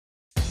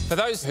For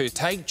those who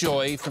take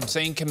joy from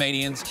seeing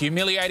comedians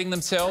humiliating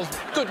themselves,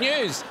 good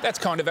news, that's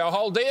kind of our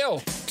whole deal.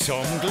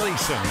 Tom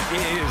Gleeson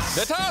is...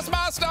 the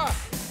Taskmaster!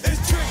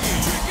 It's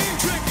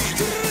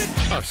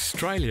tricky.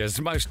 Australia's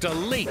most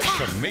elite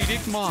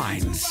comedic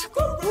minds.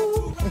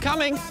 I'm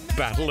coming.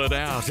 Battle it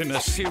out in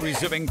a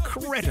series of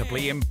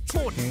incredibly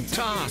important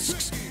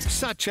tasks,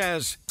 such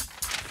as...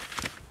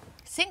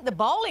 sink the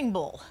bowling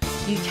ball.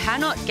 You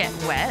cannot get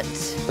wet.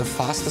 The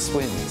fastest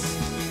wins.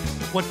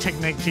 What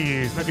technique do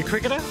you use? Maybe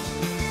cricketer?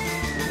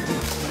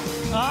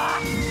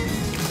 Ah!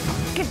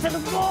 Get to the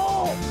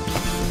ball!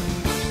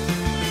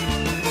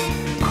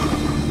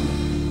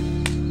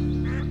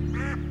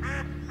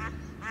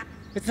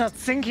 It's not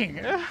sinking.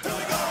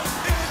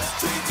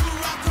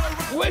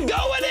 We're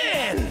going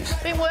in!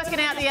 Been working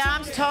out the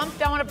arms, Tom.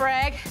 Don't want to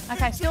brag.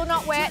 OK, still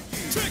not wet.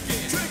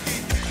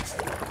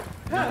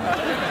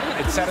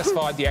 It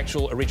satisfied the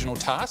actual original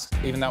task,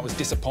 even though it was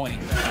disappointing.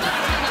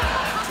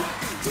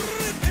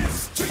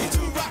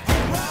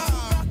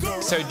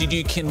 So did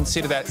you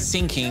consider that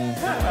sinking?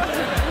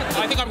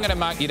 I think I'm going to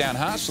mark you down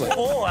harshly.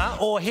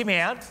 Or hear me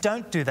out,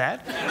 don't do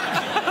that.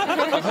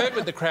 I've heard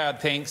what the crowd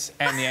thinks,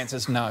 and the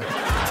answer's no.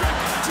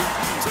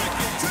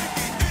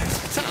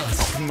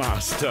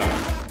 Taskmaster.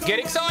 Get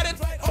excited!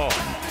 On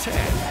 10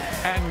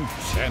 and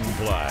 10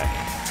 Play.